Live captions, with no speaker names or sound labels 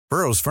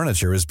Burrow's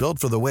furniture is built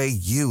for the way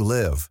you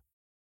live.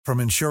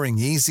 From ensuring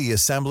easy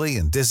assembly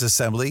and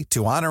disassembly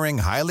to honoring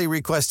highly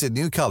requested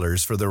new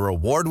colors for their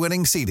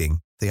award-winning seating,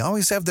 they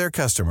always have their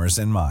customers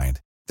in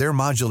mind. Their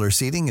modular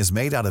seating is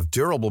made out of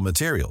durable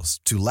materials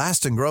to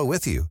last and grow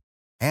with you.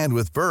 And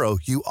with Burrow,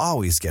 you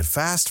always get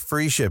fast,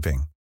 free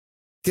shipping.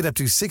 Get up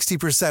to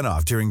 60%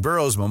 off during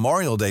Burrow's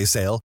Memorial Day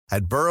sale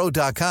at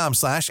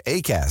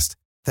burrow.com/ACAST.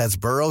 That's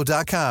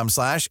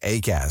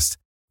burrow.com/ACAST.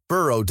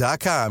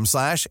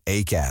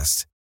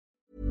 burrow.com/ACAST.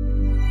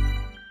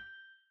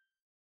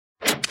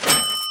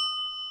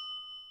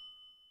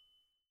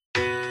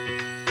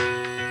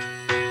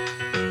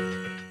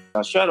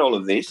 I showed all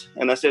of this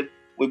and I said,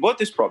 we bought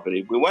this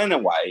property, we went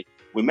away,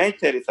 we made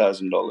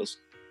 $30,000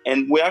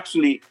 and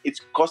it's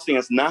costing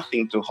us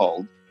nothing to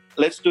hold.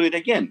 Let's do it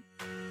again.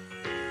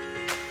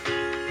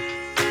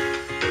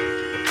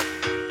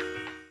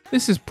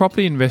 This is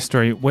Property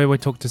Investory, where we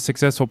talk to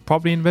successful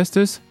property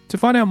investors to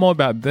find out more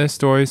about their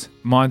stories,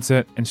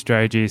 mindset and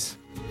strategies.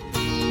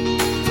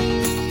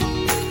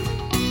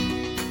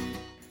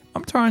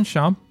 I'm Tyron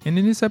Shum, and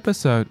in this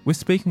episode, we're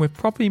speaking with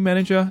property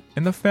manager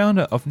and the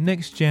founder of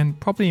Next Gen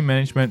Property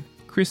Management,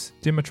 Chris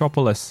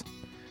Dimitropoulos.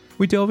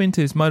 We delve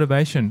into his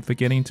motivation for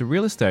getting into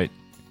real estate,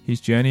 his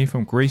journey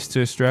from Greece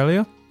to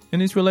Australia,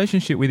 and his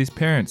relationship with his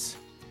parents.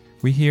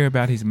 We hear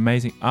about his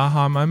amazing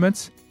aha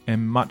moments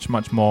and much,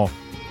 much more.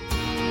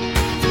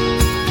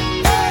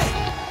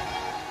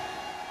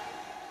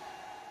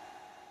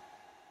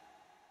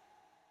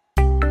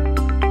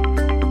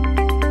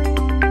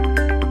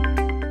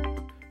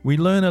 We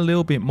learn a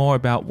little bit more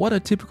about what a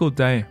typical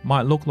day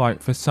might look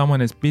like for someone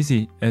as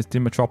busy as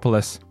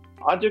Dimitropoulos.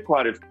 I do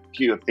quite a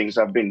few things.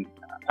 I've been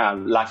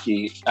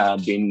lucky,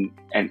 the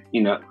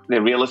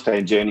real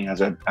estate journey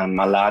has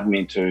allowed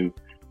me to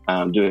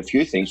do a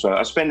few things. So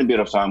I spend a bit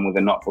of time with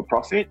a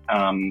not-for-profit,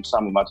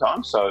 some of my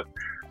time. So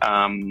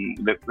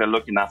they're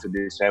looking after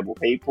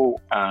disabled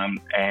people,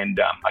 and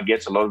I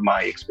get a lot of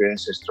my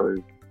experiences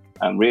through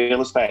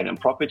real estate and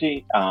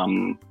property,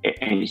 and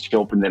it's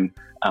helping them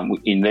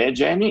in their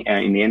journey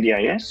in the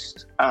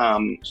NDIS.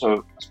 So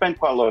I spend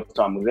quite a lot of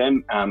time with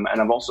them, and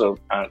I've also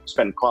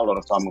spent quite a lot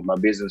of time with my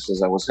business,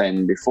 as I was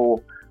saying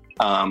before.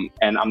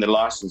 And I'm the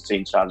licensed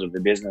in charge of the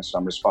business, so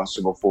I'm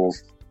responsible for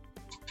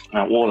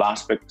all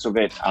aspects of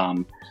it.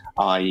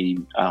 I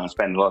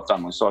spend a lot of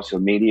time on social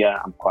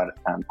media. I'm quite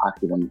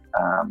active on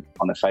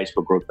a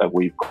Facebook group that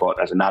we've got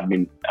as an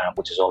admin,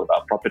 which is all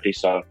about property.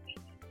 So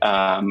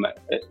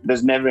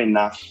there's never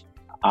enough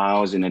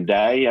hours in a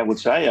day, I would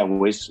say. I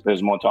wish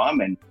there's more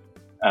time, and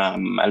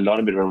a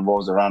lot of it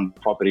revolves around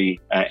property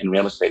and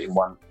real estate in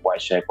one way,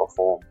 shape or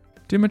form.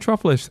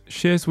 Dimitropoulos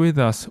shares with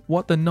us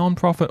what the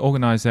non-profit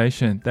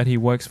organisation that he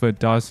works for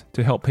does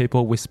to help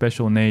people with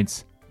special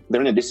needs. They're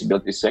in the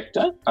disability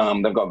sector.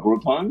 They've got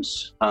group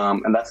homes,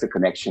 and that's the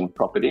connection with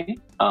property.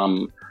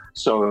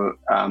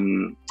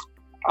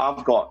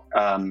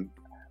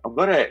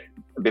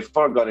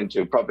 Before I got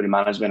into property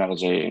management, I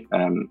was in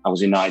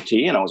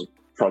IT and I was a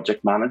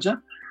project manager.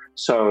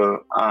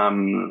 So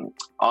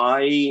when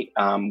I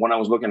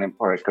was looking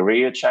for a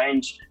career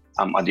change,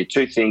 I did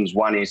two things.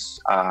 One is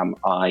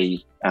I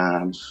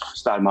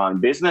started my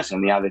own business,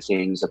 and the other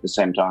thing is at the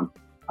same time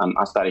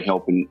I started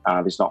helping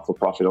this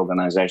not-for-profit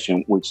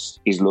organisation, which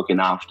is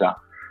looking after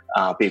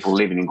people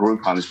living in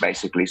group homes,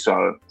 basically.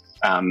 So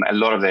a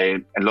lot of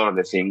the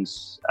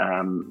things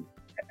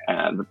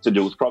to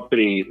do with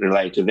property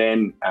relate to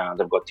them.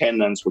 They've got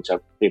tenants, which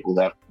are people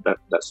that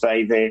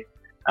stay there,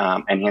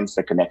 and hence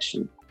the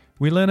connection.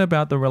 We learn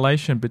about the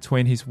relation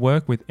between his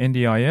work with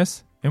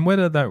NDIS and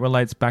whether that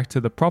relates back to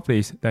the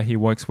properties that he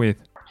works with.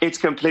 It's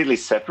completely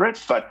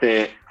separate, but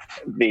the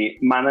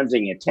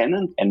managing a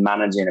tenant and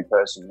managing a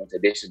person with a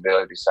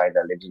disability, say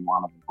that lives in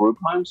one of the group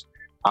homes,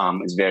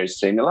 is very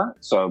similar.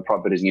 So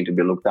properties need to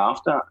be looked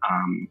after,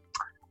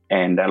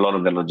 and a lot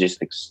of the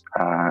logistics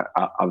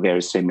are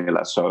very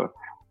similar. So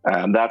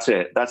that's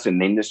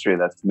an industry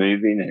that's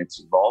moving and it's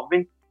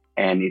evolving,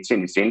 and it's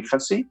in its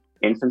infancy.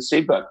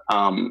 But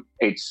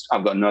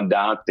I've got no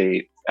doubt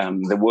the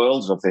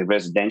worlds of the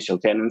residential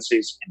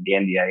tenancies and the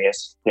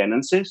NDIS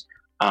tenancies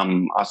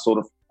are sort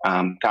of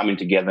coming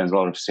together in a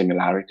lot of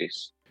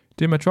similarities.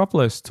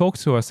 Dimitropoulos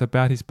talks to us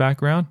about his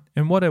background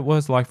and what it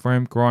was like for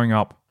him growing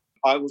up.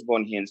 I was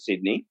born here in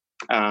Sydney.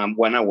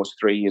 When I was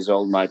 3 years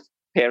old, my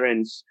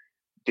parents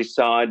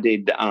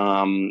decided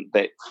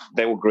that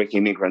they were Greek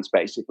immigrants,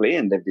 basically,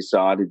 and they've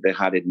decided they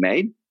had it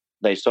made.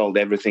 They sold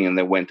everything and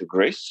they went to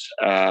Greece.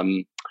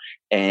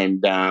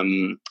 And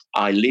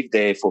I lived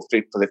there for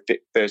the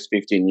first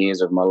 15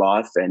 years of my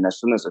life. And as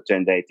soon as I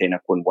turned 18, I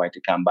couldn't wait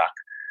to come back.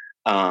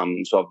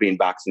 So I've been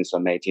back since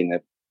I'm 18.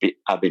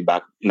 I've been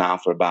back now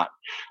for about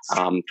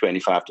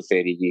 25 to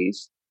 30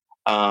 years.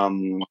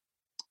 And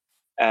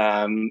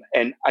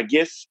I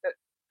guess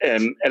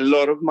a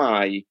lot of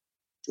my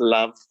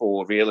love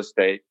for real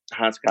estate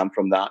has come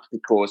from that,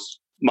 because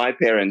my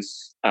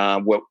parents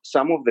were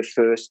some of the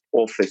first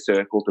off the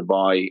circle to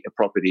buy a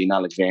property in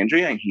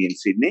Alexandria and here in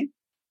Sydney.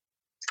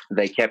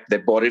 They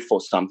bought it for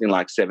something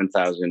like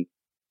 $7,000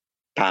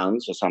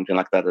 pounds or something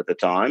like that at the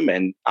time.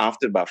 And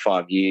after about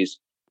 5 years,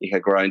 it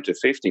had grown to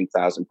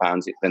 15,000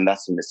 pounds. Then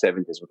that's in the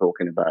 70s we're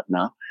talking about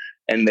now.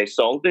 And they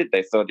sold it.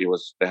 They thought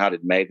they had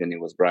it made and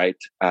it was great.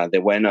 They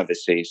went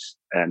overseas,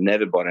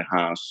 never bought a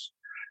house.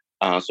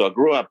 So I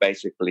grew up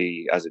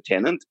basically as a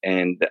tenant,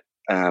 and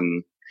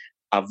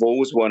I've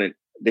always wanted,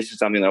 this is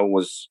something that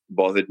always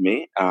bothered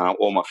me.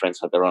 All my friends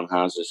had their own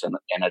houses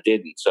and I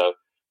didn't. So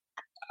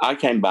I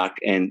came back,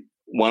 and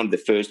my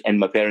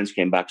parents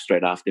came back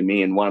straight after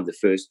me. And one of the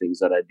first things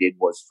that I did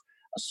was,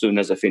 as soon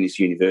as I finished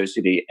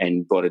university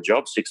and got a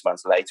job 6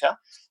 months later,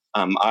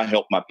 I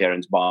helped my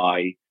parents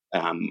buy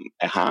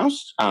a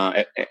house,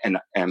 an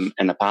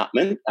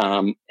apartment,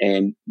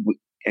 and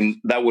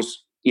that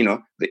was,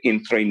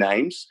 in 3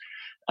 names.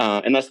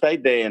 And I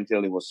stayed there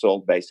until it was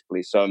sold,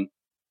 basically. So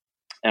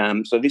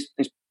this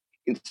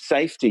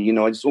safety,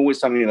 it's always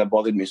something that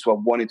bothered me. So I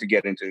wanted to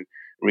get into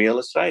real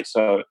estate.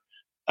 So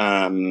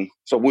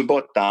we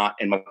bought that,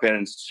 and my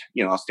parents,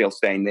 are still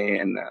staying there,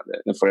 and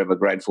they're forever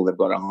grateful they've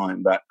got a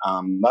home. But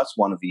that's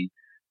one of the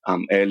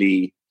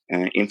early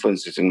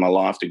influences in my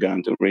life to go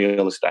into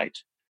real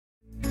estate.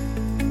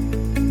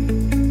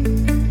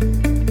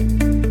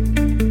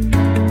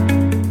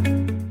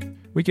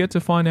 We get to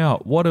find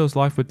out what it was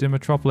like for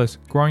Dimitropoulos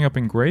growing up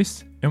in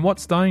Greece and what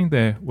studying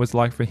there was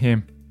like for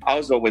him. I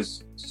was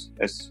always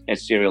a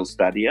serial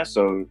studier,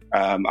 so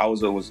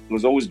it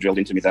was always drilled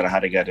into me that I had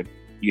to go to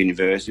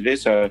university.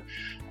 So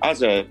I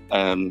was a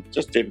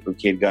just typical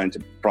kid going to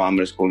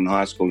primary school and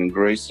high school in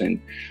Greece, and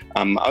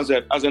I was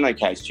an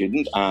okay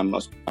student. I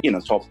was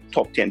top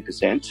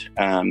 10%.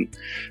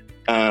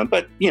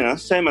 But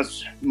same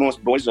as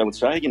most boys, I would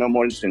say.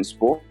 More interested in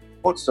sport.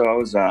 So I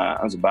was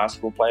a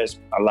basketball player.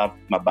 I loved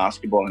my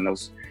basketball, and I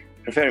was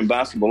preferring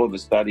basketball over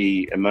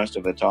study most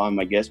of the time,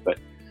 I guess. But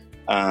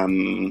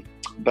going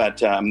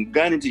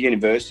into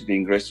university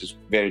in Greece is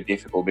very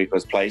difficult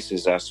because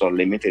places are so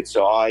limited.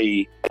 So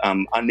I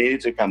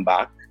needed to come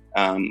back.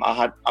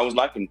 I was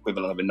like an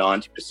equivalent of a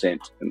 90%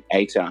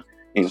 ATAR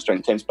in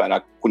Australian tennis, but I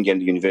couldn't get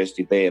into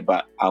university there,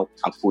 but I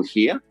could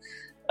here.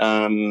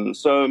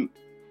 So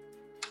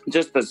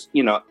just as,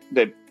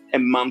 a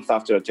month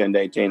after I turned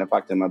 18, I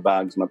packed up my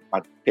bags. My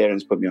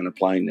parents put me on a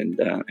plane,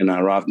 and I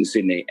arrived in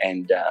Sydney.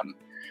 And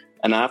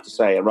I have to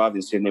say, I arrived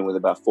in Sydney with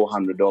about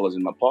 $400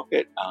 in my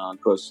pocket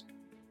because,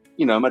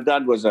 my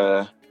dad was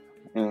a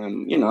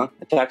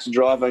taxi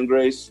driver in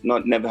Greece.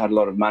 Never had a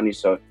lot of money,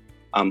 so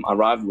I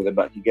arrived with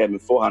he gave me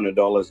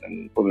 $400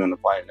 and put me on a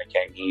plane. And I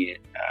came here,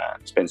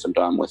 spent some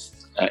time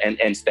with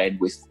and stayed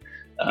with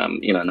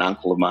an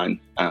uncle of mine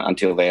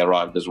until they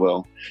arrived as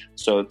well.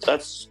 So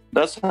that's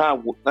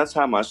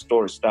how my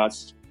story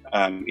starts.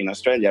 In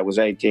Australia, I was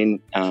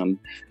 18.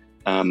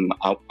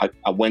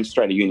 I went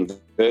straight to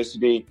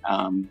university.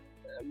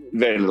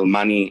 Very little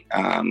money,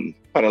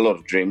 but a lot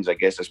of dreams, I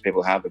guess, as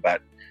people have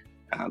about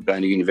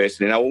going to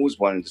university. And I always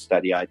wanted to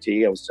study IT.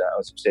 I was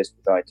obsessed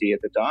with IT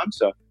at the time,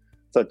 so I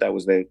thought that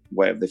was the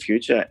way of the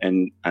future.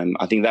 And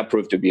I think that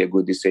proved to be a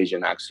good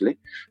decision, actually.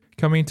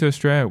 Coming to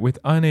Australia with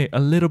only a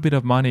little bit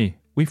of money,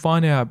 we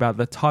find out about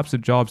the types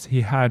of jobs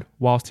he had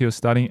whilst he was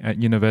studying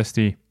at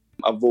university.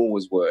 I've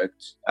always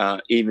worked,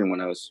 even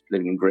when I was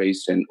living in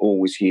Greece and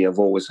always here. I've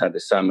always had the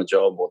summer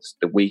job or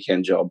the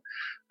weekend job.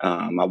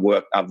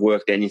 I've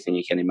worked anything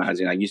you can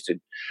imagine. I used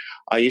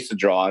to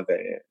drive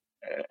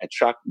a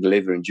truck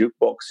delivering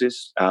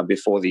jukeboxes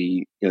before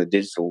the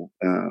digital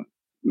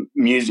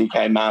music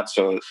came out.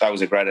 So that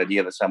was a great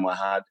idea that someone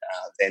had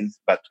then,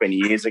 about 20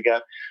 years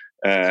ago.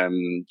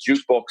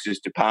 Jukeboxes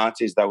to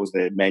parties, that was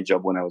the main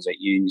job when I was at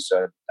uni.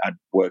 So I'd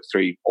work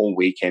through all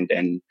weekend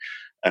and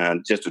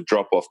just to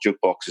drop off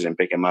jukeboxes and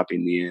pick them up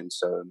in the end.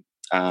 So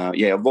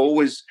I've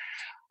always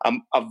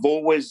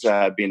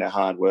been a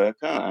hard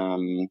worker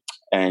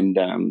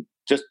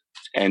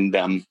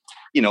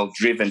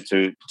driven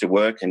to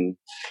work and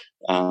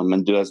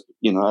do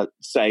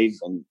save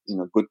and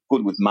good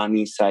with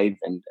money, save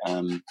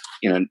and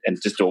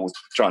just always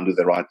try and do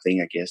the right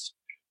thing, I guess.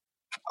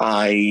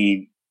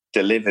 I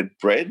delivered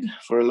bread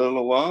for a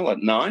little while at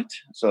night,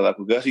 so I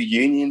could go to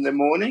uni in the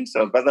morning.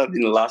 But that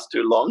didn't last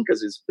too long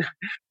because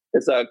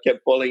I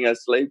kept falling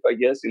asleep, I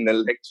guess, in the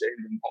lecture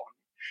in the morning.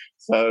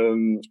 So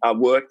I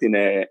worked in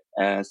a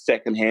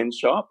second-hand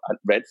shop at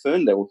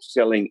Redfern. They were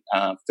selling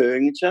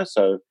furniture,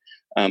 so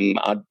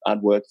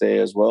I'd work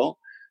there as well.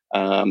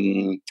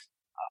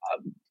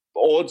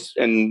 Odds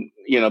and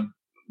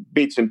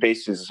bits and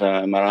pieces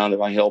around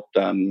it. I helped.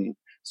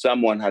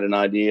 Someone had an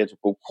idea to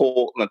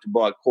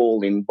buy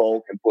coal in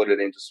bulk and put it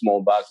into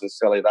small bags and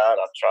sell it out.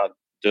 I tried to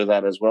do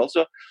that as well.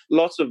 So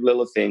lots of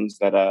little things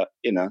that are,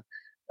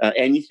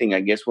 anything,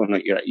 I guess,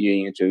 when you're at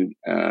uni to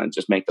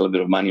just make a little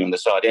bit of money on the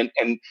side.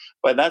 And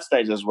by that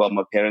stage as well,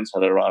 my parents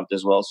had arrived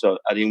as well. So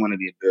I didn't want to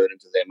be a burden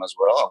to them as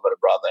well. I've got a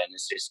brother and a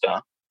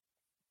sister,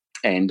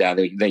 and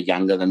they're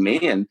younger than me.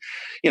 And,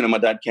 my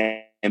dad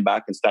came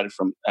back and started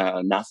from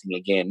nothing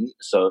again.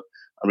 So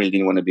I really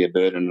didn't want to be a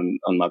burden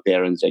on my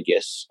parents, I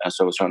guess.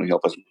 So I was trying to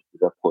help as much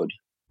as I could.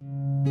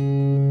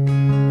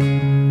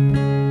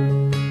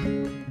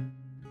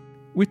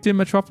 With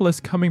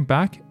Dimitropoulos coming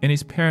back and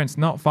his parents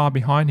not far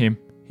behind him,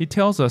 he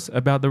tells us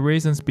about the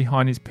reasons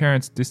behind his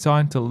parents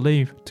deciding to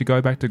leave to go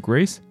back to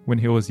Greece when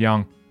he was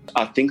young.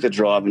 I think the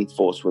driving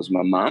force was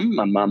my mum.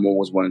 My mum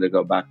always wanted to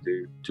go back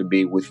to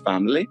be with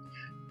family.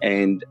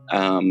 And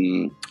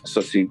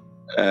so she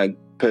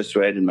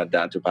persuaded my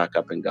dad to pack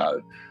up and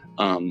go.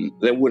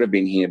 They would have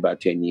been here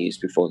about 10 years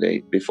before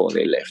they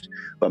left.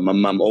 But my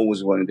mum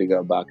always wanted to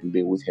go back and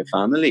be with her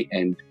family.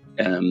 And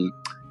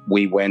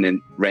we went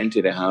and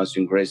rented a house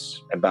in Greece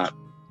about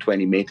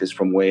 20 meters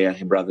from where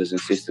her brothers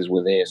and sisters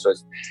were there. So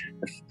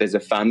there's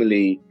a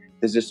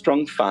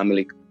strong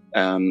family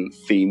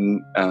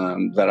theme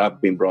that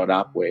I've been brought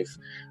up with.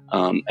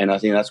 And I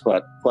think that's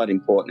quite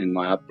important in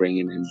my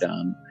upbringing and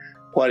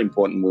quite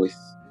important with,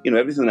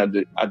 everything I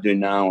do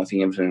now. I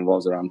think everything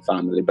revolves around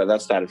family, but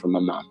that started from my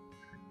mum.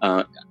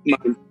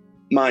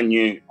 Mine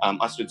knew,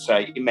 I should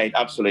say, it made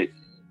absolutely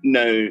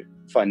no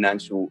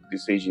financial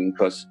decision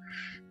because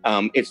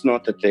it's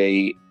not that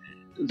they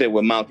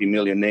were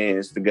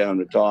multi-millionaires to go and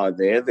retire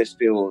there. They're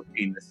still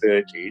in the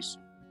 30s.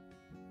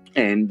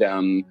 And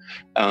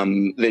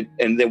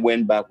they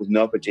went back with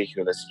no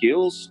particular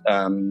skills,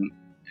 and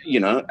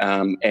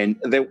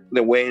they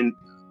weren't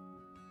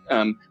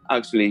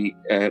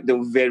they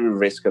were very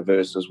risk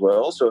averse as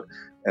well. So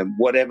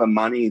whatever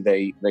money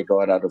they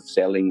got out of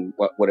selling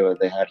whatever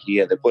they had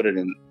here, they put it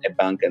in a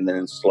bank and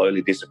then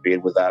slowly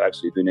disappeared without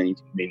actually doing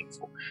anything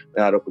meaningful.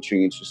 They had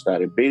opportunity to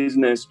start a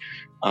business.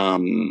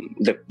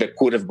 They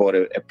could have bought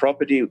a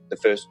property the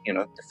first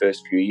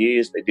few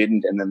years. They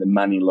didn't, and then the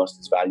money lost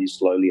its value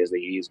slowly as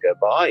the years go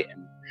by.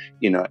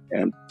 And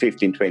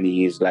 15, 20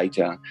 years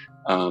later,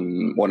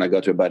 when I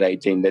got to about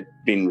 18, they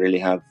didn't really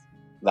have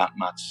that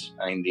much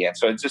in the end.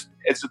 So it's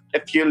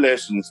a few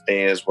lessons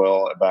there as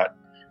well about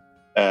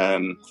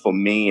for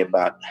me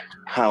about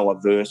how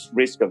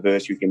risk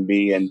averse you can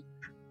be, and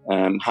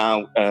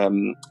how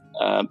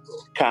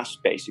cash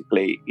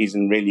basically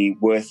isn't really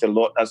worth a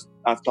lot as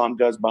time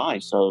goes by.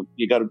 So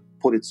you got to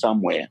put it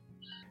somewhere.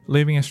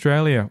 Leaving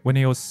Australia when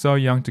he was so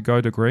young to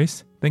go to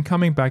Greece, then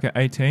coming back at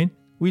 18,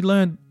 we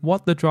learned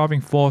what the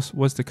driving force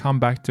was to come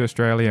back to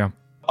Australia.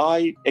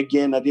 I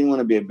didn't want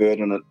to be a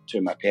burden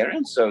to my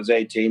parents. So I was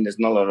 18, there's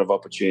not a lot of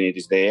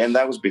opportunities there. And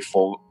that was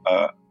before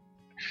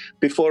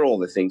all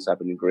the things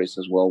happened in Greece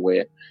as well,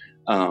 where,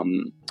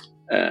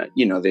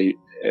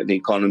 the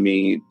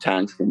economy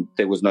tanked and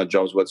there was no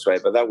jobs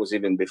whatsoever. That was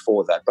even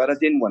before that. But I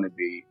didn't want to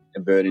be a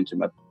burden to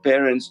my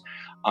parents.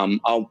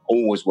 I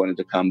always wanted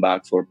to come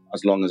back for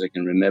as long as I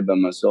can remember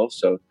myself.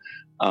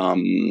 And I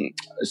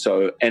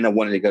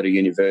wanted to go to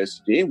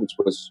university, which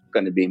was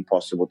going to be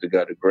impossible to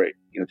go to Greece,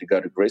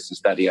 and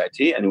study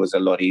IT. And it was a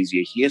lot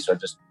easier here. So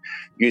just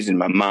using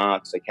my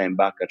marks, I came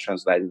back, I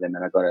translated them,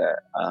 and I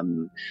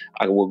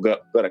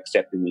got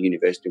accepted in the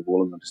University of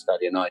Wollongong to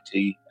study an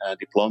IT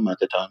diploma at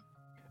the time.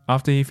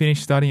 After he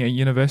finished studying at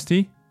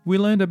university, we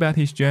learned about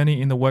his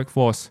journey in the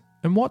workforce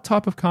and what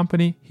type of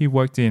company he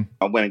worked in.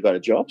 I went and got a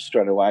job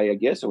straight away, I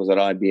guess. I was at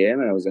IBM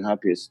and I was the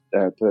happiest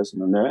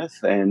person on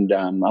earth. And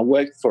I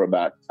worked for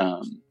about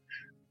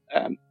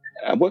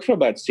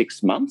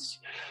 6 months.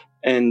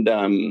 And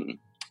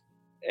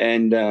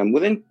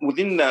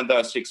within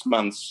those 6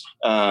 months,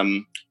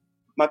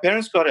 my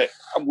parents we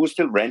were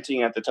still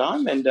renting at the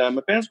time, and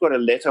my parents got a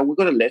letter. We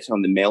got a letter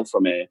on the mail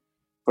from a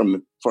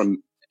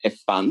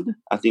fund.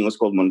 I think it was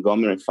called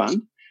Montgomery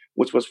Fund,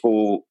 which was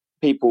for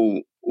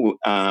people who,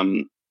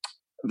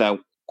 that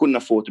couldn't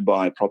afford to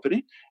buy a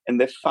property. And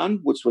the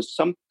fund, which was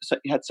it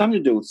had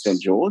something to do with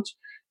St. George,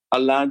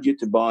 allowed you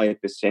to buy a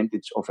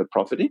percentage of a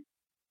property.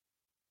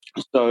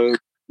 So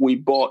we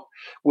had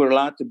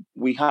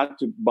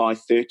to buy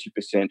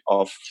 30%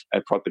 of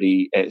a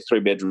property, a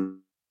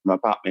 3-bedroom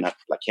apartment at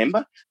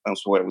Lakemba.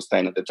 That's where I was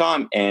staying at the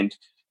time. And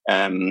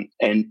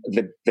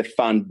the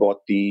fund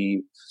bought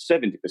the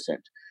 70%.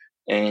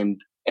 And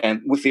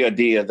with the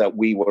idea that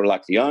we were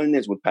like the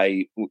owners, would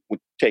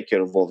take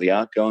care of all the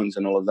outgoings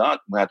and all of that.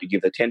 We had to give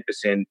the 10%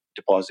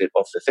 deposit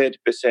off the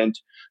 30%,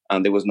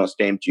 and there was no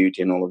stamp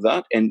duty and all of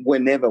that. And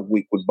whenever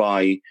we could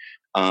buy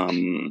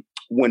the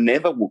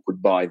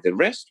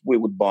rest, we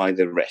would buy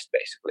the rest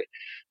basically.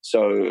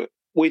 So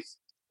with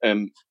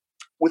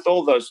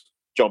all those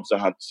jobs, I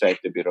had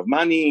saved a bit of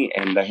money,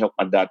 and I helped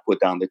my dad put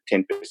down the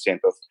 10%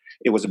 of.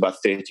 It was about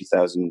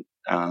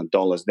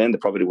 $30,000 then. The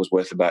property was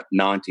worth about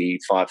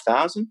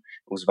 $95,000. It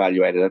was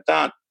valuated at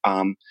that.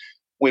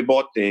 We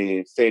bought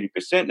the 30%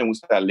 and we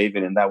started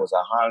living, and that was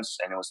our house,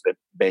 and it was the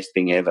best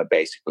thing ever.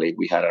 Basically,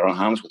 we had our own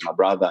house with my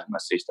brother and my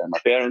sister and my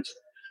parents,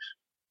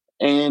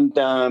 and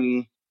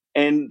that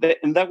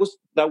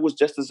was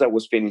just as I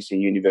was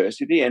finishing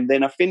university. And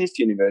then I finished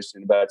university,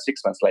 and about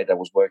 6 months later, I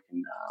was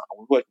working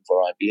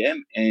for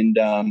IBM, and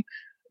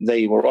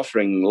they were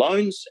offering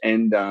loans,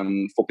 and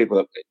for people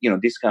that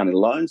discounted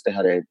loans. They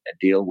had a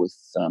deal with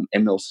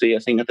MLC, I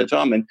think, at the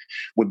time, and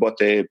we bought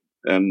the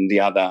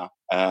other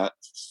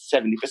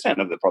 70%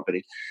 of the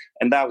property,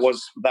 and that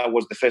was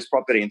the first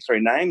property in 3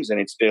 names, and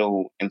it's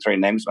still in 3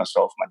 names: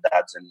 myself, my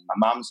dad's, and my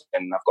mum's,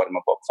 and I've got in my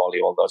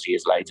portfolio all those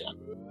years later.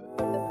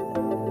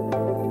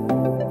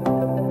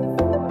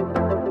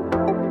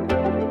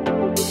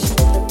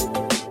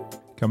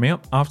 Coming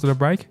up after the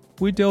break,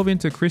 we delve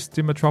into Chris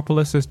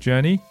Dimitropoulos'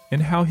 journey and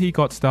how he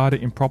got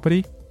started in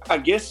property. I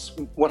guess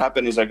what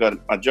happened is I got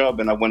a job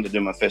and I wanted to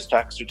do my first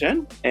tax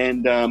return.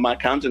 And my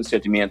accountant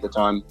said to me at the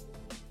time,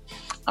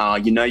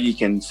 you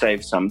can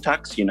save some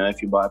tax,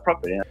 if you buy a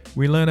property.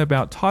 We learn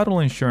about title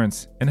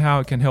insurance and how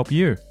it can help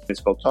you.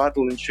 It's called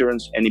title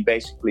insurance, and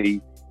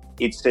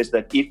it says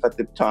that if at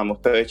the time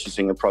of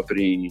purchasing a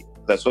property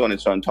that's on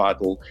its own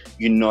title,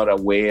 you're not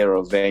aware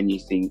of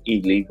anything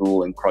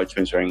illegal,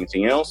 encroachments or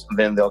anything else,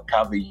 then they'll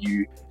cover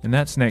you. And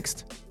that's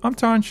next. I'm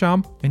Tyron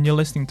Shum, and you're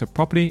listening to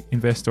Property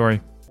Investory.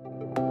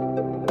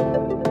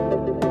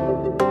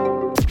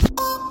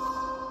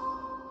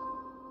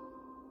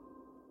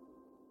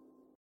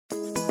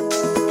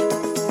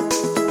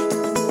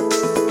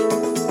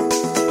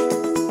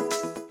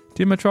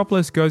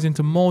 Dimitropoulos goes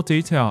into more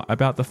detail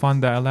about the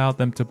fund that allowed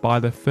them to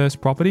buy their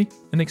first property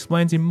and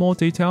explains in more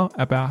detail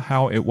about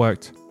how it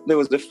worked. There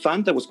was the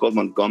fund that was called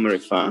Montgomery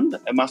Fund.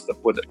 It must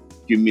have put a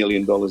few $1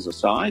 million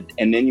aside,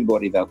 and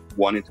anybody that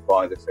wanted to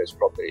buy the first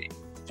property,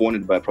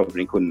 and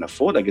couldn't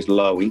afford, I guess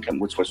low income,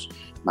 which was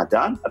my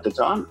dad at the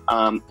time,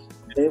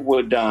 they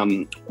would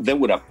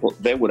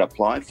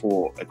apply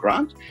for a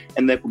grant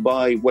and they could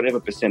buy whatever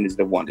percentage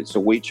they wanted.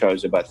 So we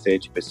chose about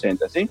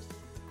 30%, I think.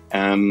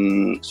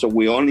 So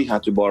we only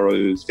had to borrow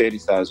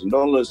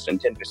 $30,000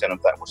 and 10%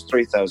 of that was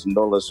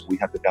 $3,000. We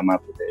had to come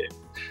up with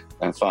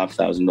a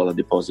 $5,000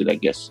 deposit, I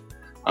guess.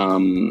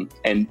 And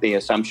the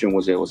assumption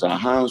was it was our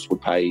house,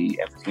 would pay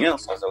everything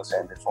else, as I was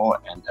saying before,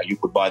 and you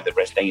could buy the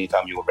rest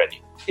anytime you were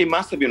ready. It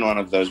must have been one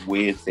of those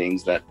weird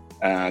things that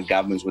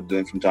governments were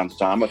doing from time to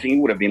time. I think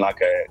it would have been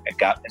like a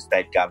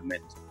state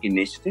government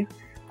initiative.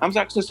 I was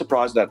actually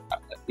surprised that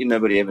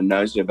nobody ever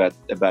knows about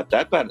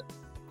that, but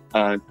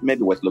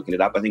maybe worth looking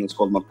it up. I think it's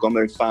called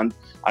Montgomery Fund.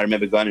 I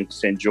remember going into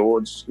St.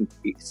 George.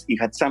 It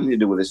had something to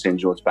do with the St.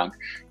 George Bank.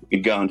 You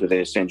could go into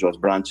the St. George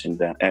branch and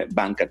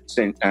bank at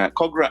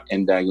Cogra,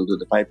 and you'll do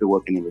the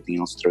paperwork and everything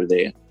else through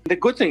there. The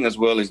good thing as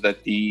well is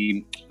that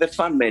the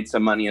fund made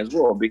some money as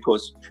well,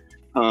 because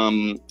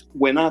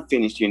when I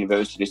finished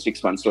university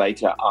 6 months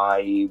later,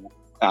 I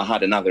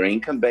had another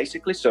income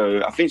basically.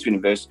 So I finished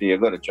university, I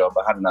got a job,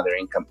 I had another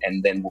income,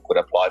 and then we could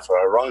apply for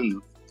our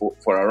own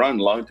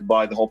loan to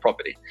buy the whole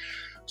property.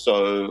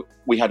 So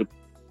we had to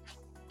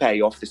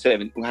pay off we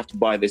have to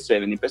buy the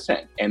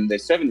 70%, and the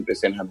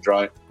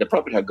 70% the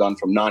property had gone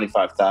from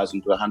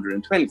 95,000 to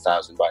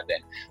 120,000 by then.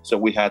 So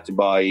we had to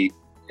buy,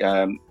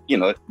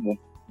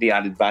 the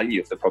added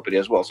value of the property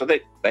as well. So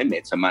they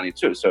made some money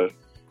too. So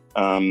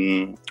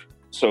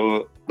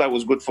that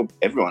was good for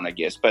everyone, I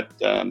guess. But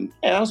that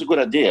was a good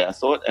idea, I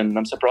thought, and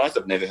I'm surprised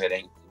I've never heard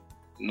anything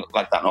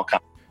like that not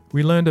come.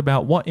 We learned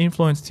about what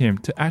influenced him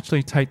to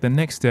actually take the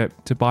next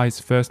step to buy his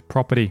first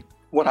property.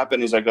 What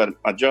happened is I got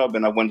a job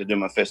and I wanted to do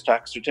my first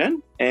tax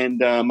return. And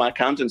my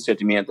accountant said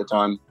to me at the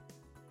time,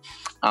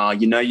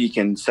 you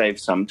can save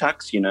some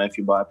tax, if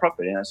you buy a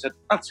property. And I said,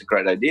 that's a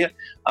great idea.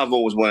 I've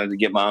always wanted to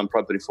get my own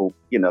property for,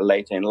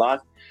 later in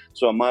life.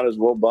 So I might as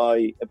well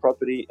buy a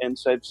property and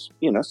save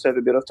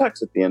a bit of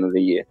tax at the end of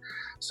the year.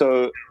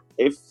 So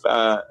if,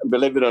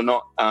 believe it or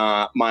not,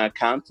 my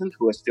accountant,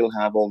 who I still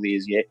have all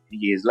these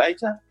years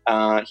later,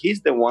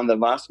 he's the one that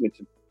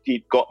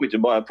he got me to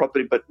buy a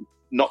property, but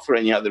not for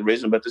any other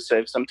reason, but to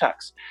save some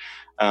tax.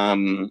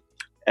 And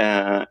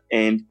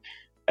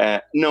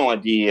no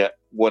idea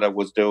what I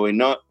was doing.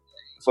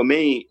 For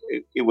me,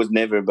 it was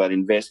never about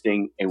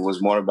investing. It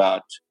was more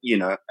about,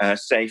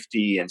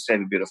 safety and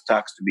save a bit of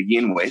tax to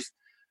begin with.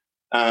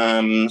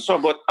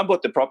 So I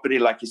bought the property,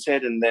 like you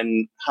said, and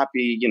then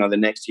happy, the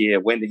next year I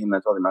went to him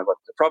and told him I got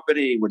the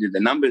property. We did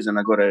the numbers and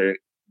I got a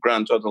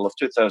grand total of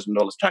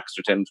 $2,000 tax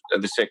return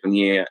the second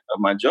year of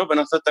my job. And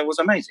I thought that was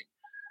amazing.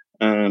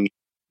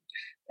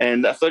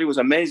 And I thought it was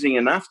amazing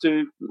enough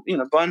to,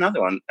 buy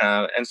another one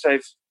and save,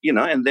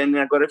 and then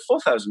I got a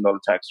 $4,000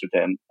 tax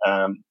return.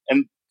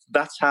 And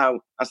that's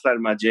how I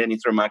started my journey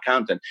through my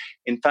accountant.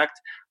 In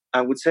fact,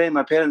 I would say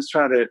my parents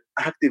tried to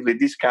actively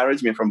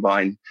discourage me from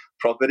buying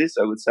properties,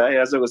 I would say.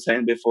 As I was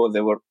saying before,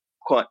 they were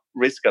quite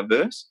risk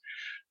averse.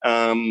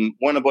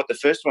 When I bought the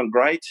first one,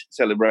 great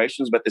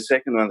celebrations, but the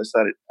second one, they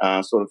started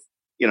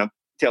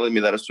telling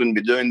me that I shouldn't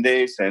be doing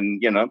this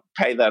and,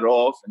 pay that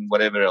off and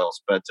whatever else.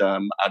 But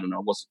I don't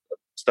know,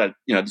 decided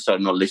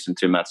not to listen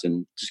too much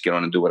and just get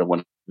on and do what I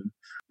want to do.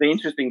 The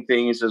interesting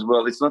thing is as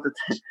well, it's not,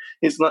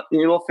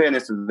 in all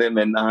fairness to them,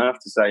 and I have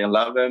to say I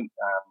love them,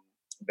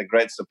 the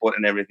great support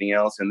and everything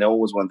else, and they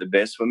always want the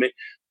best for me.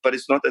 But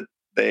it's not that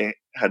they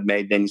had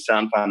made any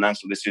sound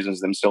financial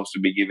decisions themselves to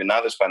be giving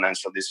others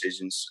financial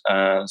decisions.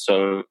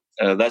 So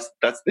that's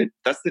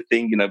the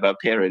thing, about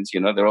parents.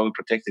 They're always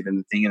protective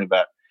and thinking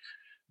about,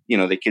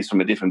 the kids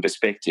from a different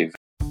perspective.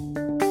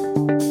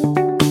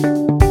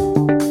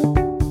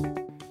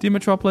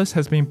 Dimitropoulos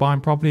has been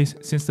buying properties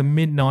since the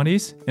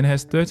mid-90s and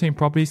has 13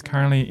 properties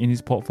currently in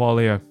his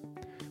portfolio.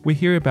 We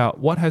hear about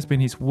what has been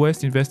his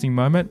worst investing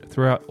moment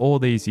throughout all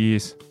these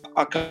years.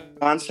 I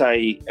can't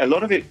say. A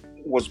lot of it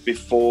was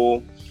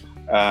before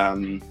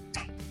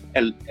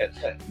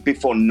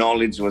before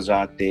knowledge was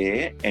out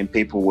there and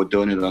people were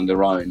doing it on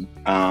their own.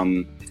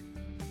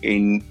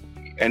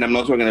 And I'm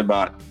not talking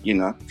about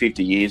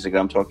 50 years ago.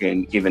 I'm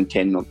talking even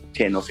 10 or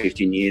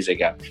 15 years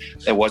ago.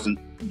 There wasn't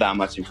that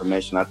much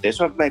information out there,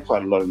 so I've made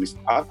quite a lot of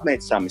I've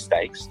made some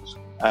mistakes.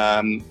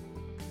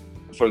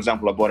 For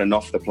example, I bought an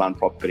off-the-plan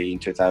property in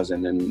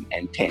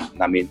 2010.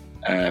 I mean,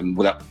 I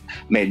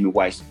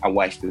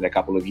wasted a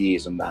couple of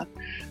years on that.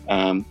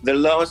 The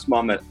lowest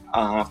moment,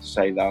 I have to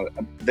say, though,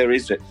 there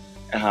is a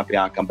happy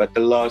outcome, but the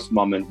lowest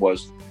moment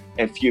was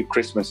a few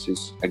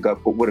Christmases ago,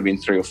 would have been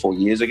 3 or 4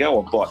 years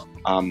ago. I bought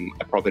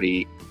a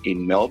property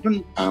in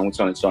Melbourne, which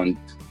on its own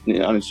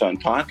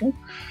title.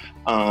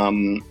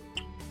 A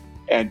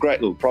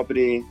great little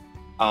property.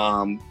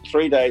 3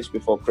 days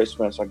before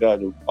Christmas, I go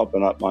to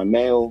open up my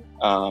mail,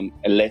 a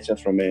letter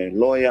from a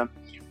lawyer.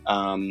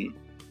 And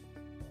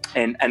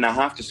I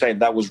have to say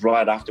that was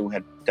right after we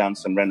had done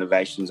some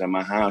renovations in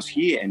my house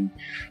here, and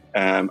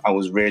I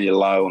was really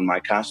low on my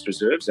cash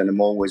reserves, and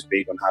I'm always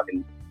big on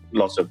having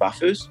lots of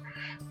buffers.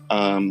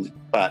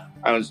 But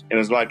it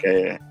was like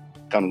a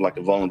kind of like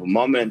a vulnerable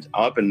moment.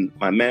 I opened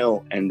my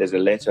mail and there's a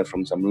letter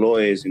from some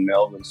lawyers in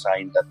Melbourne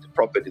saying that the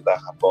property that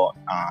I bought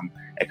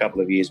a couple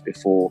of years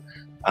before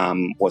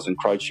was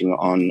encroaching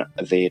on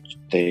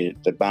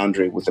the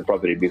boundary with the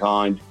property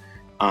behind,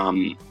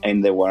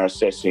 and they were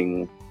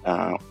assessing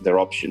their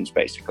options,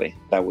 basically.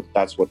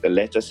 That's what the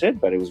letter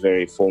said, but it was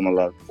very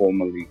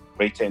formally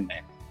written,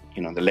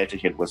 and the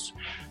letterhead was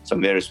some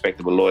very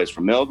respectable lawyers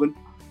from Melbourne.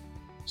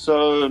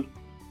 So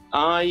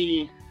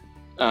I'm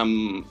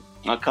going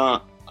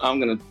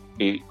to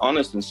be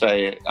honest and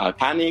say I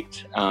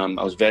panicked.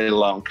 I was very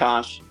low on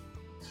cash.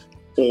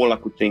 All I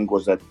could think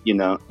was that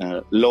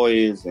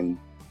lawyers and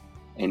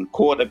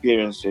court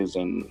appearances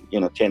and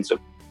tens of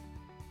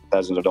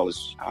thousands of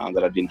dollars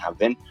that I didn't have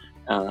then.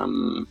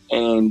 I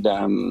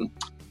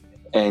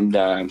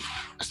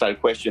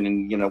started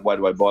questioning, why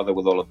do I bother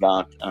with all of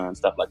that and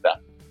stuff like that.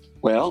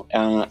 Well,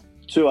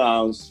 2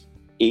 hours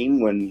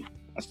in, when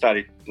I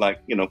started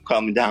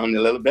calming down a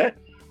little bit,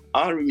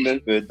 I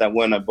remembered that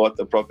when I bought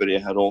the property, I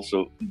had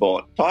also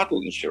bought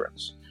title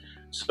insurance.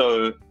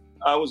 So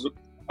I've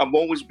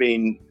always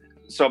been,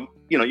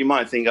 you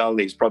might think,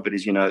 these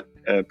properties,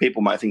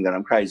 people might think that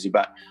I'm crazy,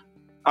 but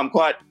I'm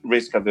quite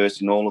risk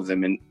averse in all of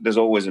them, and there's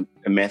always a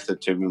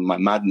method to my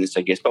madness,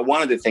 I guess. But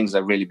one of the things I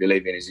really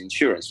believe in is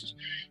insurance,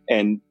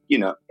 and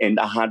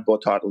I had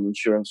bought title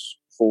insurance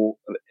for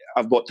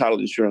all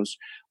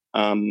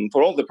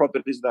the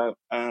properties that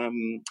are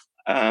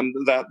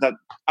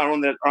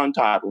on their own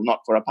title, not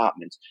for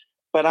apartments.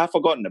 But I've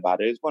forgotten about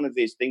it. It's one of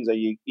these things that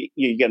you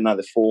get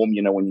another form,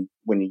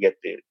 when you get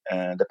the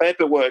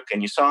paperwork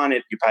and you sign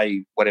it, you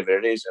pay whatever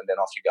it is, and then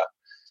off you go.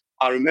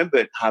 I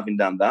remember having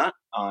done that.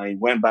 I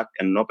went back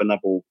and opened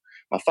up all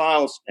my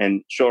files,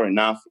 and sure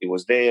enough, it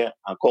was there.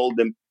 I called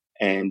them,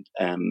 and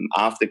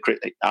after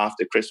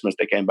Christmas,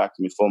 they came back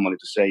to me formally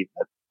to say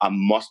that I'm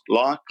most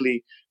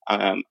likely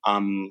I'm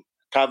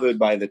covered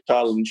by the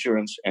title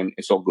insurance, and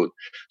it's all good.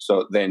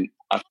 So then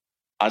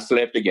I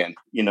slept again.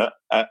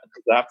 I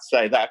have to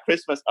say that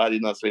Christmas I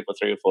did not sleep for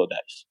 3 or 4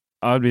 days.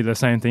 I'd be the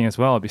same thing as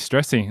well. I'd be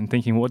stressing and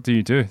thinking, what do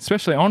you do?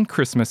 Especially on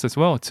Christmas as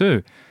well,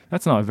 too.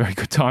 That's not a very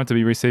good time to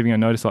be receiving a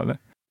notice like that.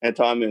 The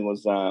timing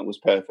was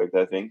perfect,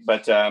 I think.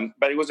 But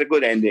it was a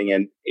good ending,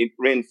 and it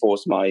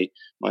reinforced my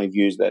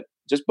views that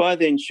just buy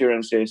the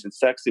insurances. It's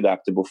tax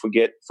deductible.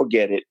 Forget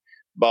it.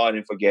 Buy it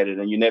and forget it,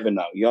 and you never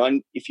know.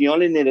 If you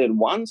only need it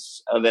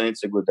once, then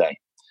it's a good day.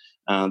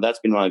 That's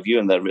been my view,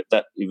 and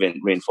that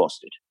event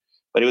reinforced it.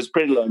 But it was a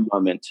pretty low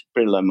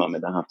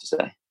moment, I have to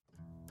say.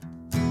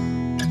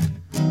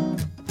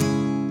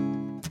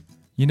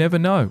 You never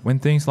know when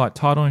things like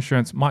title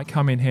insurance might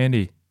come in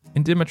handy.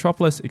 And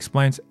Dimitropoulos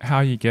explains how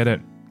you get it.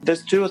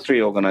 There's 2 or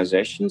 3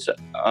 organizations.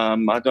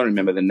 I don't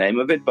remember the name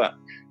of it, but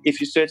if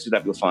you search it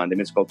up, you'll find them.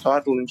 It's called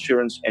Title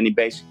Insurance, and it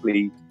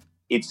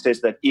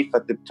says that if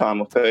at the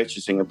time of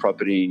purchasing a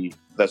property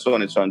that's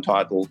on its own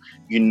title,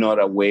 you're not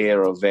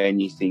aware of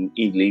anything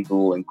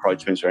illegal,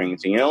 encroachments or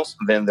anything else,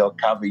 then they'll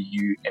cover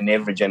you and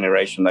every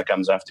generation that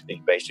comes after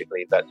me,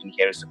 basically, that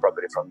inherits the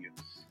property from you.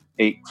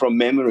 From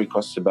memory,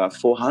 costs about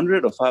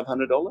 $400 or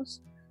 $500,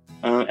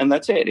 and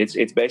that's it.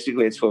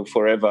 It's for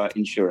forever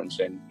insurance.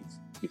 And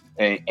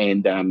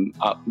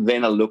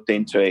then I looked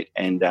into it,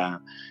 and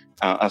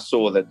I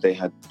saw that they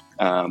had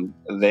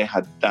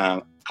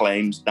done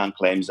claims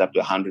up to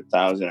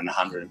 100,000 and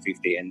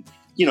 150, and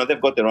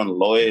they've got their own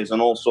lawyers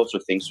and all sorts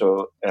of things.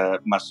 So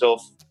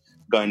myself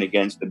going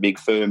against the big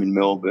firm in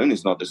Melbourne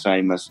is not the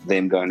same as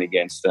them going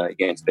against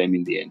them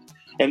in the end.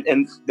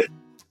 And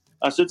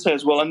I should say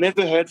as well, I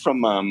never heard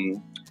from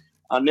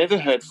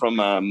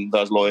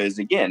those lawyers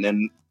again,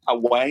 and I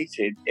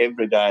waited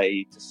every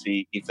day to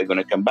see if they're going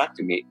to come back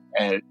to me.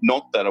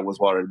 Not that I was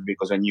worried,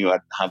 because I knew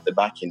I'd have the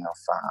backing of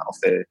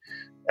the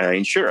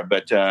insurer,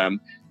 but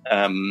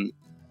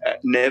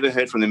never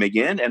heard from them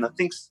again. And I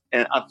think,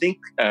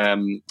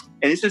 and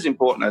this is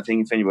important. I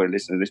think if anybody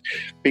listens to this,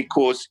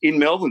 because in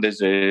Melbourne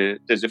there's a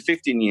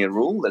 15-year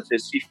rule that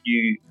says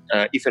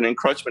if an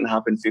encroachment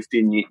happened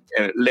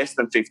less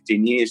than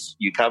 15 years,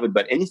 you're covered.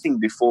 But anything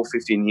before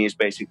 15 years,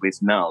 basically,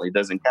 it's null. It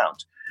doesn't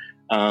count.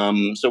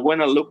 So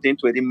when I looked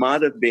into it, it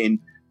might have been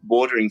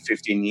bordering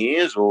 15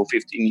 years or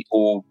 15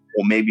 or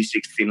maybe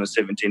 16 or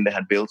 17 they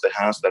had built the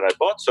house that I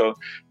bought. So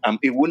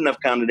it wouldn't have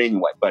counted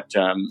anyway. But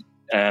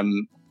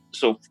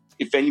so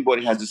if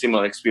anybody has a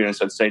similar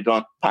experience, I'd say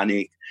don't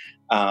panic.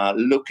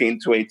 Look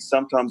into it.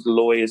 Sometimes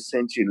lawyers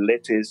send you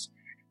letters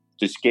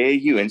to scare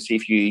you and see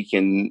if you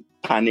can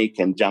panic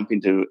and jump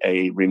into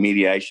a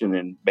remediation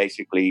and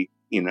basically,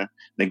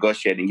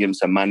 negotiate and give them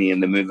some money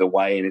and they move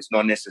away. And it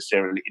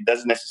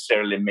doesn't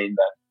necessarily mean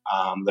that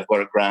they've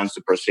got a grounds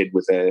to proceed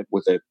with a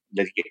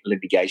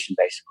litigation,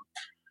 basically.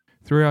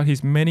 Throughout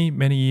his many,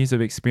 many years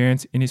of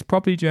experience in his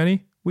property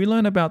journey, we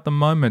learn about the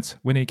moments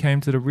when he came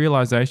to the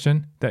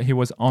realization that he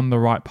was on the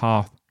right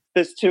path.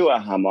 There's two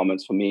aha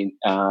moments for me,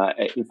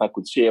 if I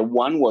could share.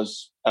 One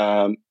was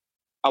I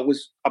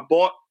was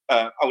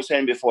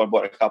saying before I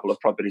bought a couple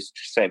of properties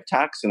to save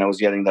tax, and I was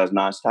getting those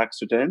nice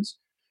tax returns.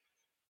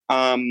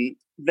 Then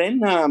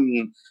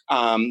we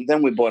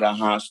bought a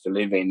house to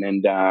live in,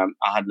 and I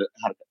had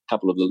a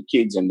couple of little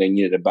kids, and they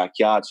needed a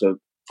backyard. So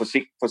for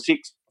 5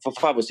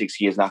 or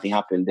 6 years, nothing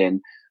happened.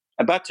 Then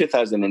about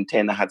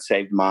 2010, I had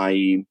saved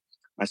my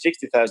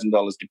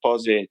 $60,000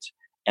 deposit,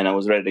 and I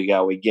was ready to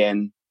go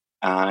again.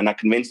 And I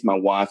convinced my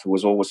wife, who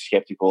was always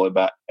skeptical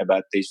about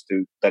this,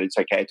 that it's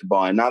okay to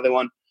buy another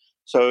one.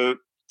 So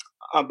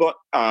I bought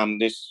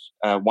this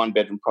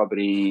one-bedroom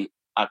property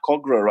at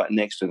Cogra, right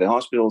next to the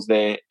hospitals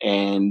there,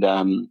 and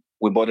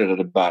we bought it at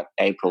about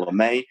April or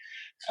May.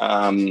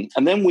 And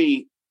then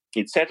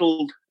it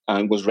settled,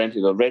 it was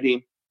rented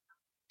already.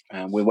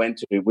 We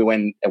went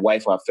away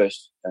for our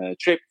first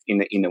trip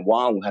in a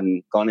while. We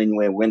hadn't gone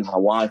anywhere. We went to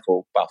Hawaii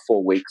for about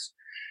 4 weeks.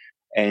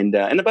 And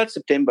about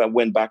September, I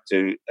went back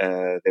to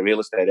the real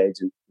estate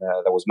agent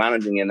that was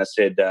managing it, and I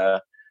said,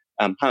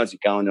 how's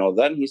it going and all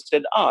that? And he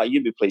said,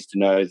 you'd be pleased to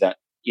know that,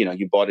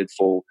 you bought it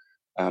for,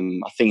 I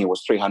think it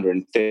was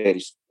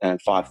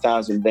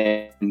 $335,000.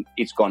 Then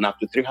it's gone up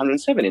to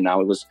 $370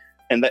 now.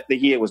 And the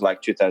year was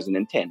like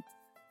 2010.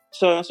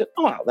 So I said,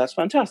 that's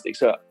fantastic.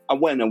 So I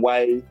went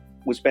away.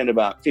 We spent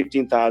about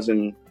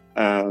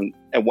 $15,000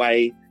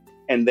 away.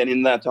 And then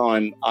in that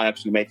time, I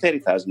actually made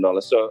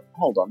 $30,000. So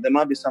hold on, there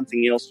might be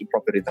something else to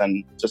property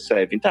than just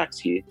saving tax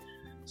here.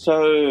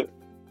 So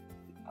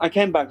I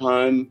came back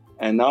home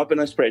and I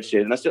opened a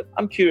spreadsheet and I said,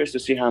 I'm curious to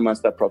see how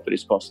much that property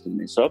is costing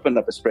me. So I opened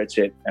up a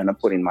spreadsheet and I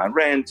put in my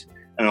rent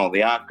and all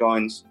the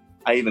outgoings.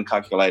 I even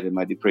calculated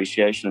my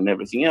depreciation and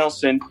everything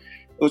else. And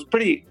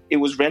it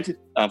was rented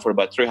for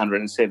about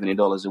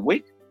 $370 a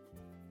week.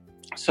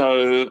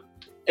 So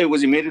it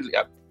was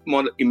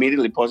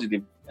immediately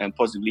positive and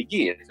positively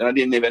geared, and I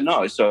didn't even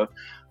know. So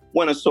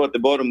when I saw at the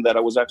bottom that I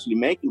was actually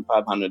making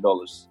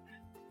 $500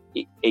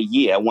 a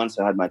year once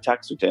I had my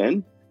tax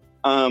return,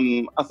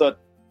 I thought,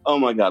 oh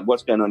my God,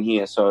 what's going on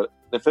here? So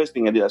the first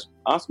thing I did was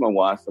ask my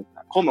wife, I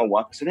called my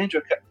wife, I said,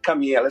 Andrew,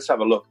 come here, let's have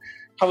a look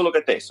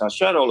at this. So I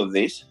showed all of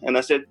this and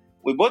I said,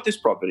 we bought this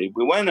property,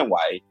 we went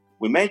away,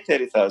 we made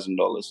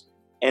 $30,000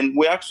 and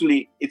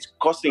it's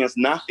costing us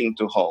nothing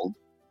to hold.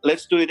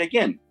 Let's do it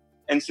again.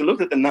 And she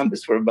looked at the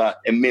numbers for about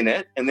a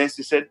minute and then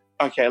she said,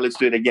 okay, let's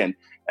do it again.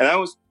 And that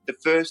was the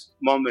first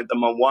moment that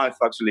my wife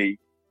actually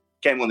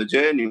came on the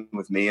journey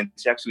with me, and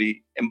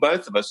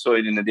both of us saw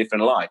it in a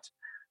different light.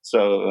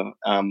 So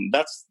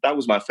that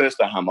was my first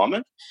aha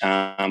moment.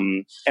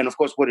 And of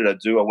course, what did I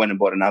do? I went and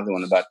bought another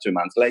one about 2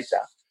 months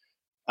later.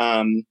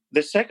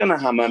 The second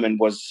aha moment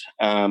was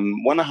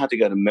when I had to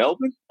go to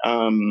Melbourne.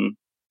 And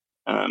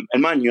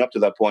mind you, up to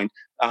that point,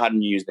 I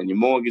hadn't used any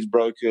mortgage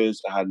brokers.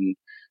 I hadn't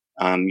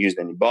used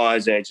any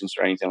buyer's agents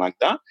or anything like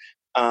that.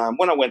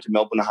 When I went to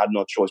Melbourne, I had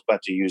no choice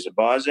but to use a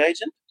buyer's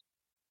agent.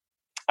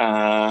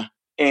 And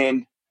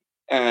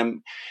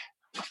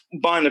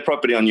buying the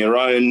property on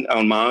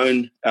my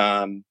own,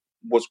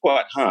 was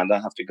quite hard. I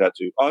have to go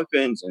to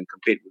opens and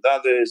compete with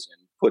others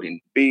and put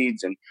in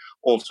bids and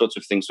all sorts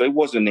of things. So it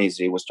wasn't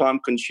easy. It was time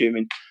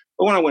consuming.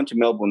 But when I went to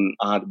Melbourne,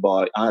 I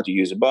had to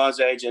use a buyer's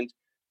agent,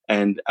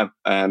 and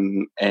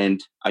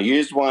I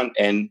used one,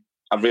 and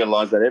I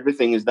realized that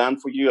everything is done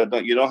for you.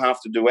 You don't have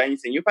to do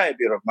anything. You pay a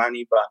bit of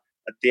money, but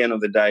at the end of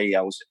the day,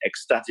 I was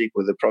ecstatic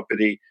with the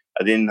property.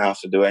 I didn't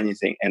have to do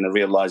anything, and I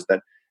realized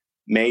that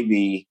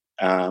maybe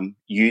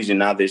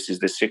using others is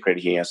the secret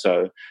here.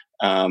 So,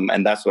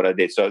 and that's what I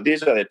did. So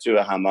these are the two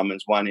aha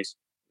moments. One is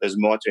there's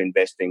more to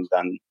investing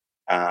than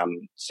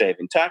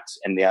saving tax,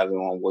 and the other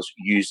one was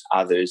use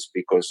others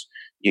because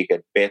you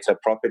get better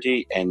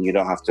property and you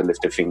don't have to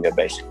lift a finger,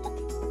 basically.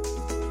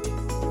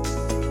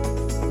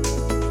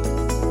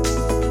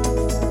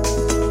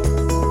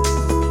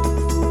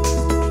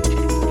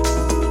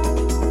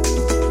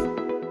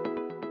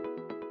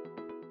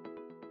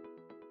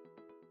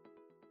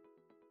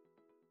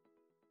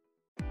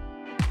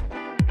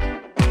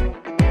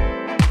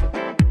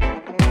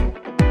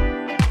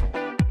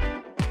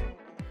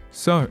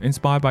 So,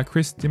 inspired by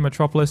Chris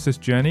Dimitropoulos'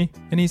 journey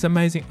and his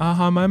amazing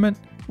aha moment,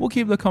 we'll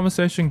keep the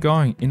conversation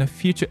going in a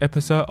future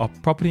episode of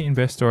Property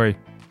Investory.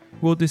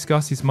 We'll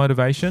discuss his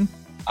motivation.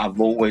 I've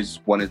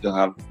always wanted to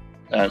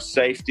have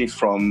safety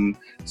from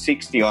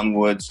 60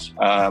 onwards,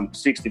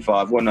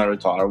 65, when I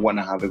retire, I want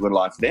to have a good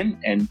life then,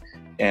 and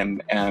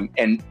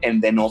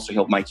then also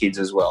help my kids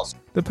as well.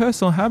 The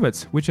personal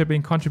habits which have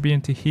been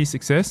contributing to his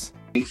success.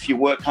 If you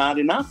work hard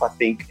enough, I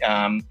think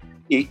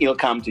it'll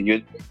come to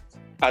you.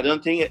 I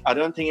don't think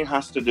it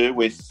has to do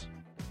with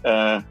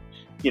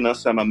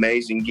some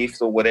amazing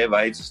gift or whatever.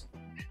 It's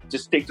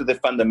just stick to the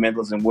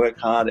fundamentals and work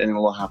hard, and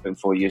it'll all happen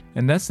for you.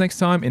 And that's next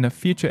time in a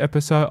future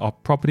episode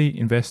of Property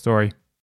Investory.